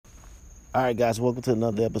All right, guys, welcome to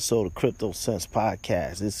another episode of Crypto Sense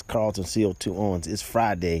Podcast. It's Carlton CO2 Owens. It's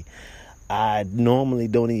Friday. I normally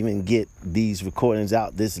don't even get these recordings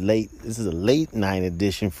out this late. This is a late night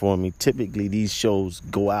edition for me. Typically, these shows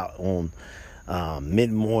go out on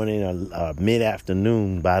mid-morning or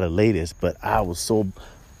mid-afternoon by the latest, but I was so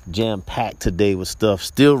jam-packed today with stuff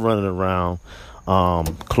still running around,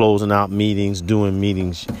 closing out meetings, doing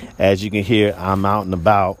meetings. As you can hear, I'm out and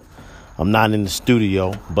about. I'm not in the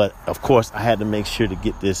studio, but of course I had to make sure to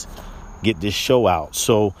get this show out.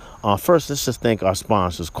 So first, let's just thank our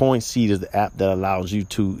sponsors. CoinSeed is the app that allows you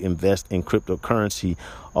to invest in cryptocurrency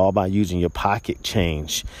all by using your pocket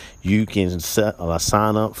change. You can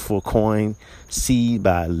sign up for CoinSeed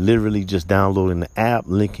by literally just downloading the app,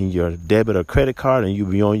 linking your debit or credit card, and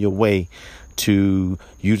you'll be on your way to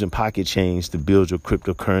using pocket change to build your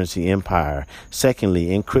cryptocurrency empire. Secondly,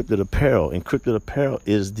 Encrypted Apparel. Encrypted Apparel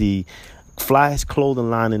is the flyest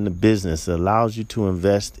clothing line in the business. It allows you to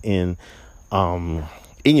invest in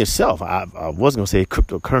yourself. I wasn't going to say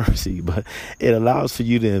cryptocurrency, but it allows for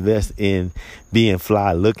you to invest in being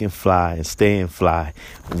fly, looking fly, and staying fly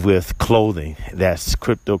with clothing that's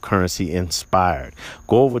cryptocurrency inspired.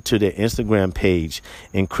 Go over to their Instagram page,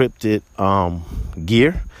 Encrypted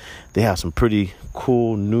Gear. They have some pretty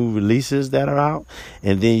cool new releases that are out.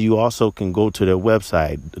 And then you also can go to their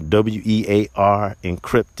website, WEAR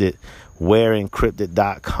Encrypted,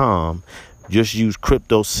 wearencrypted.com. Just use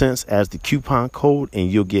CryptoSense as the coupon code and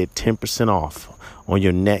you'll get 10% off on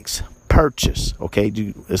your next purchase. Okay,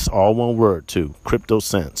 it's all one word too,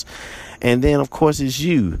 CryptoSense. And then, of course, it's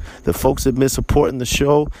you, the folks that have been supporting the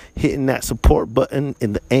show, hitting that support button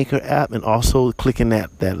in the Anchor app and also clicking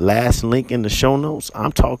that last link in the show notes.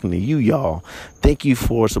 I'm talking to you, y'all. Thank you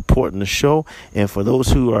for supporting the show. And for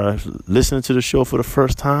those who are listening to the show for the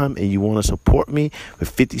first time and you want to support me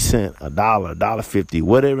with 50 cents, $1, $1.50,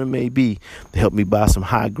 whatever it may be, to help me buy some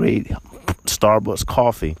high-grade Starbucks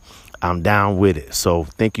coffee, I'm down with it. So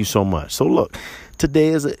thank you so much. So look, today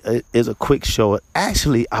is a quick show.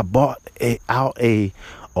 Actually, I bought out a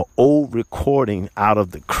old recording out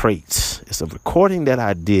of the crates. It's a recording that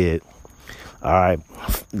I did. All right.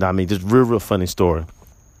 I mean, just real funny story.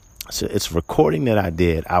 So it's a recording that I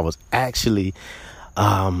did. I was actually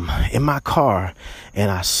in my car and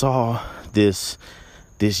I saw this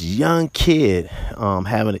young kid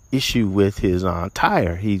having an issue with his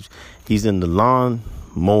tire. He's in the lawn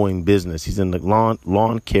mowing business. He's in the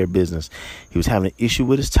lawn care business. He was having an issue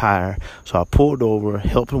with his tire. So I pulled over,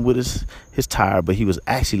 helped him with his tire, but he was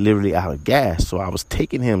actually literally out of gas. So I was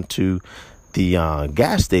taking him to the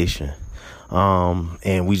gas station.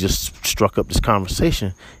 And we just struck up this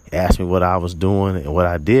conversation. He asked me what I was doing and what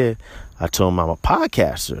I did. I told him I'm a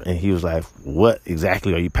podcaster. And he was like, what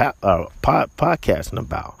exactly are you podcasting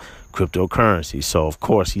about? Cryptocurrency. So, of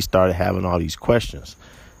course, he started having all these questions.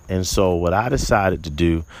 And so what I decided to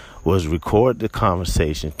do was record the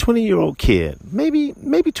conversation. 20-year-old kid, maybe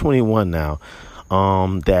 21 now,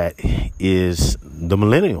 that is the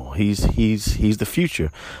millennial. He's the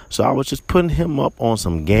future. So I was just putting him up on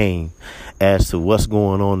some game as to what's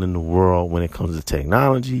going on in the world when it comes to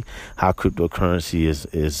technology, how cryptocurrency is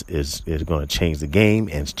going to change the game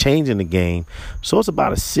and it's changing the game. So it's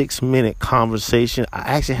about a 6-minute conversation. I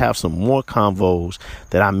actually have some more convos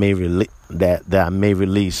that I may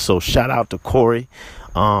release. So shout out to Corey.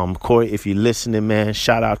 Corey, if you're listening, man,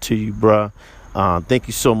 shout out to you, bruh. Thank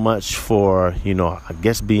you so much for, I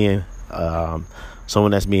guess being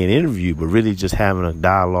someone that's being interviewed, but really just having a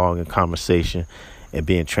dialogue and conversation and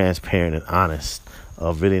being transparent and honest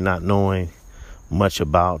of really not knowing much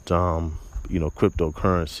about,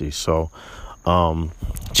 cryptocurrency. So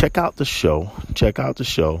check out the show.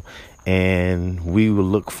 And we will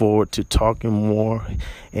look forward to talking more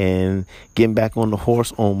and getting back on the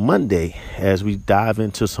horse on Monday as we dive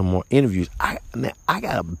into some more interviews. I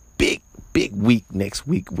got a big week next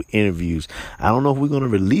week with interviews. I don't know if we're going to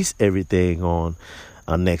release everything on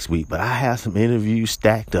next week, but I have some interviews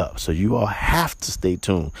stacked up. So you all have to stay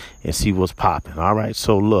tuned and see what's popping. All right.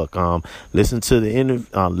 So look, listen to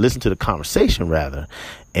the conversation rather,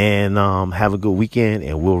 and have a good weekend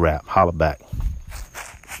and we'll wrap. Holla back.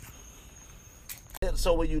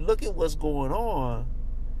 So when you look at what's going on,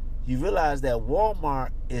 you realize that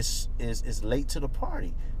Walmart is late to the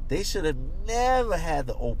party. They should have never had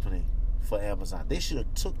the opening for Amazon. They should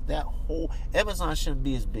have took that whole. Amazon shouldn't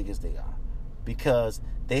be as big as they are because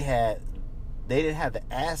they didn't have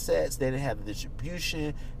the assets, they didn't have the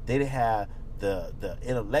distribution, they didn't have the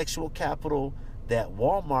intellectual capital that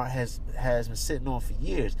Walmart has been sitting on for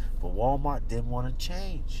years. But Walmart didn't want to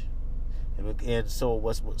change. And so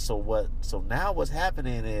now what's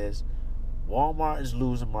happening is Walmart is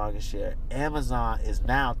losing market share. Amazon is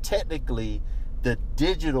now technically the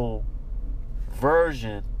digital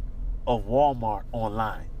version of Walmart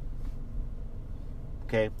online.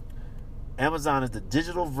 Okay? Amazon is the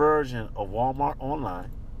digital version of Walmart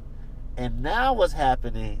online. And now what's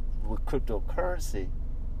happening with cryptocurrency,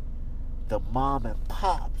 the mom and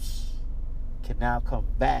pops can now come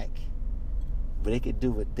back, but they can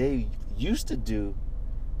do what they used to do.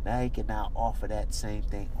 Now they can now offer that same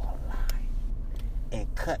thing online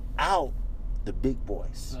and cut out the big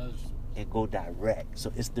boys and go direct.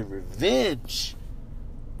 So it's the revenge,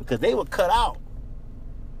 because they were cut out.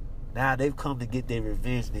 Now they've come to get their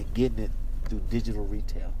revenge, and they're getting it through digital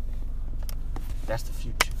retail. That's the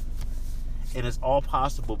future. And it's all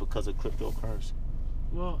possible because of cryptocurrency.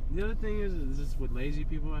 Well, the other thing is just with lazy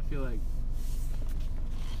people, I feel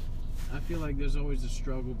like there's always a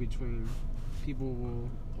struggle between people will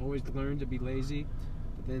always learn to be lazy,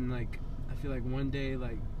 but then like I feel like one day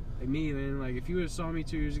like me, man, like if you would have saw me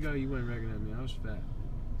 2 years ago, you wouldn't recognize me. I was fat.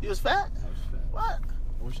 You was fat? I was fat. What?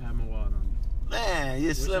 I wish I had my wallet on me. Man,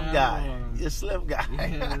 you're a slim guy. You're a slim guy.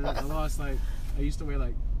 Yeah, I lost like, I used to weigh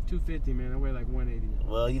like 250, man. I weigh like 180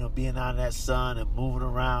 now. Well, you know, being out in that sun and moving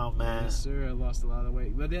around, man. Yes, sir. I lost a lot of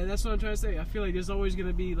weight. But that's what I'm trying to say. I feel like there's always going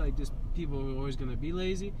to be like just people who are always going to be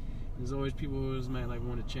lazy. There's always people who just might like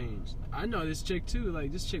want to change. I know this chick too.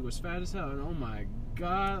 Like this chick was fat as hell, and oh my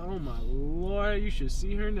god, oh my lord, you should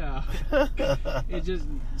see her now. It just,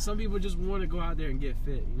 some people just want to go out there and get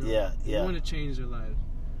fit. You know? Yeah. They want to change their life.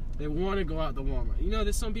 They want to go out to Walmart. You know,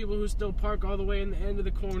 there's some people who still park all the way in the end of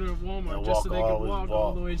the corner of Walmart and just so they can walk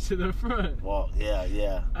all the way to the front.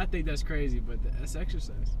 Yeah. I think that's crazy, but that's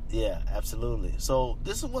exercise. Yeah, absolutely. So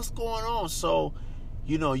this is what's going on. So,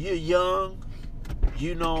 you know, you're young.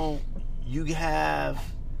 You know, you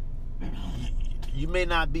may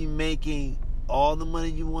not be making all the money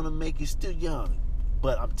you want to make. You're still young.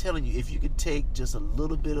 But I'm telling you, if you could take just a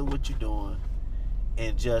little bit of what you're doing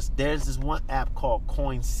and just, there's this one app called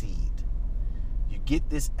CoinSeed. You get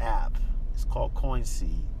this app. It's called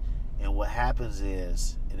CoinSeed. And what happens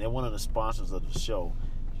is, and they're one of the sponsors of the show,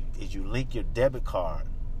 is you link your debit card,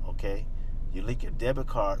 okay? You link your debit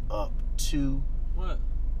card up to... What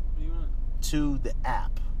do you want? To the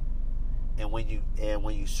app. And when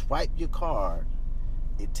you swipe your card,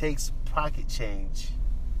 it takes pocket change.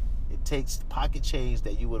 It takes pocket change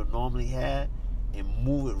that you would have normally had and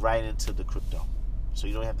move it right into the crypto. So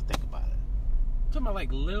you don't have to think about it. You talking about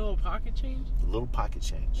like little pocket change? Little pocket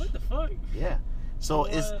change. What the fuck? Yeah. So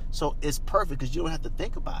what? it's perfect because you don't have to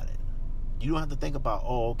think about it. You don't have to think about,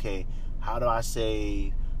 oh, okay, how do I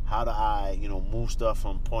save? How do I, move stuff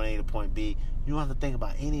from point A to point B? You don't have to think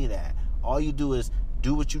about any of that. All you do is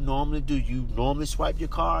do what you normally do. You normally swipe your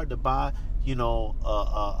card to buy,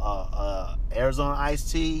 Arizona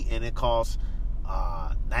iced tea, and it costs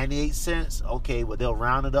 98 cents. Okay, well, they'll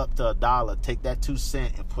round it up to $1. Take that 2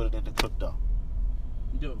 cents and put it into crypto.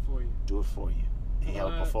 Do it for you. Do it for you. And you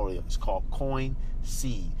have a portfolio. It's called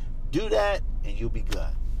CoinSeed. Do that, and you'll be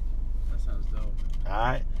good. That sounds dope. All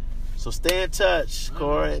right. So stay in touch,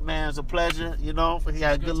 Corey. Man, it's a pleasure. We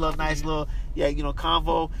had a good little, nice little,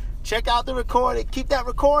 convo. Check out the recording. Keep that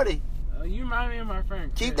recording. You remind me of my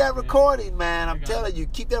friend. Keep that recording, man. I'm telling you.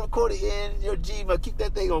 Keep that recording in your Gmail. Keep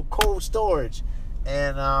that thing on cold storage.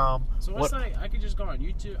 And so what's like? I could just go on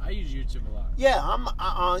YouTube. I use YouTube a lot. Yeah,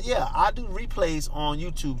 I do replays on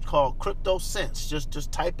YouTube called Crypto Sense.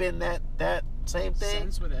 Just type in that same thing.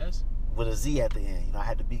 Sense with S. With a Z at the end. I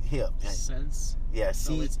had to be hip. Sense. Yeah,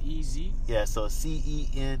 so it's easy. Yeah, so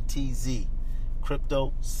CENTZ.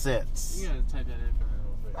 Crypto Sense. You gotta type that in for me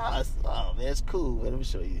real quick. Oh man, it's cool. Let me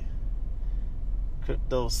show you.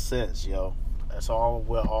 Crypto Sense, yo. That's all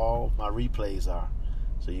where all my replays are.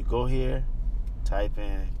 So you go here, type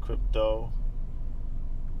in crypto.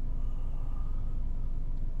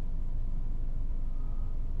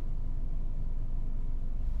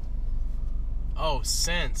 Oh,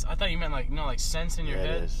 sense. I thought you meant like sense in your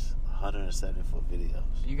head. It is 174 videos.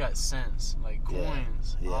 You got sense, like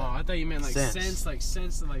coins. Yeah. Oh, I thought you meant like sense like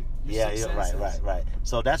yeah, right.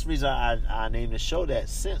 So that's the reason I named the show that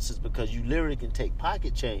Sense, is because you literally can take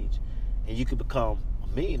pocket change and you can become a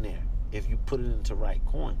millionaire if you put it into right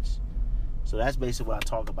coins. So that's basically what I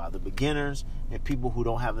talk about. The beginners and people who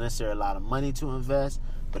don't have necessarily a lot of money to invest,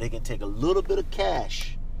 but they can take a little bit of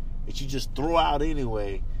cash that you just throw out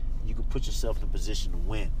anyway. You can put yourself in a position to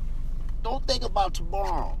win. Don't think about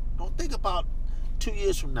tomorrow. Don't think about 2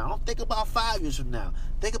 years from now. Don't think about 5 years from now.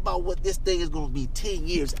 Think about what this thing is going to be 10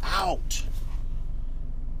 years out.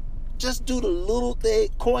 Just do the little thing.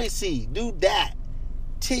 CoinSeed. Do that.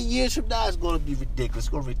 10 years from now, it's going to be ridiculous. It's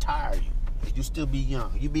going to retire you. and you still be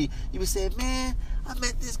young. You be saying, man, I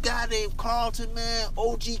met this guy named Carlton, man,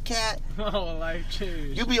 OG cat. Oh, life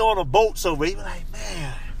changed. You be on a boat somewhere. You be like,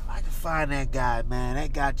 man, if I can find that guy, man.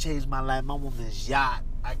 That guy changed my life. My woman's yacht.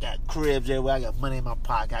 I got cribs everywhere. I got money in my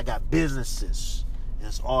pocket. I got businesses. And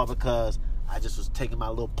it's all because I just was taking my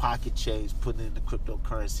little pocket change, putting it in the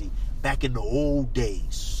cryptocurrency back in the old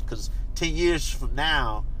days. Because 10 years from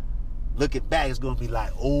now, looking back, it's going to be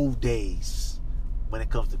like old days when it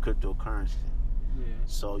comes to cryptocurrency. Yeah.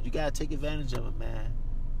 So you got to take advantage of it, man.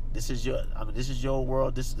 This is your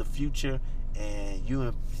world. This is the future. And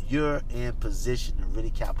you're in position to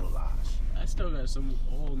really capitalize. I still got some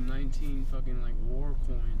old 19 fucking like war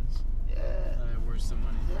coins. Yeah. That are worth some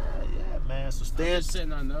money. Yeah, man. So stay. I'm just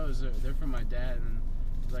sitting on those. They're from my dad, and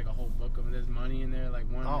there's like a whole book of them. There's money in there,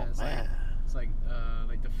 like one that's man. like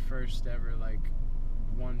the first ever like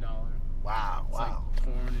 $1. Wow. It's like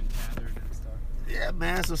torn and tattered and stuff. Yeah,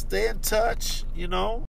 man. So stay in touch. You know,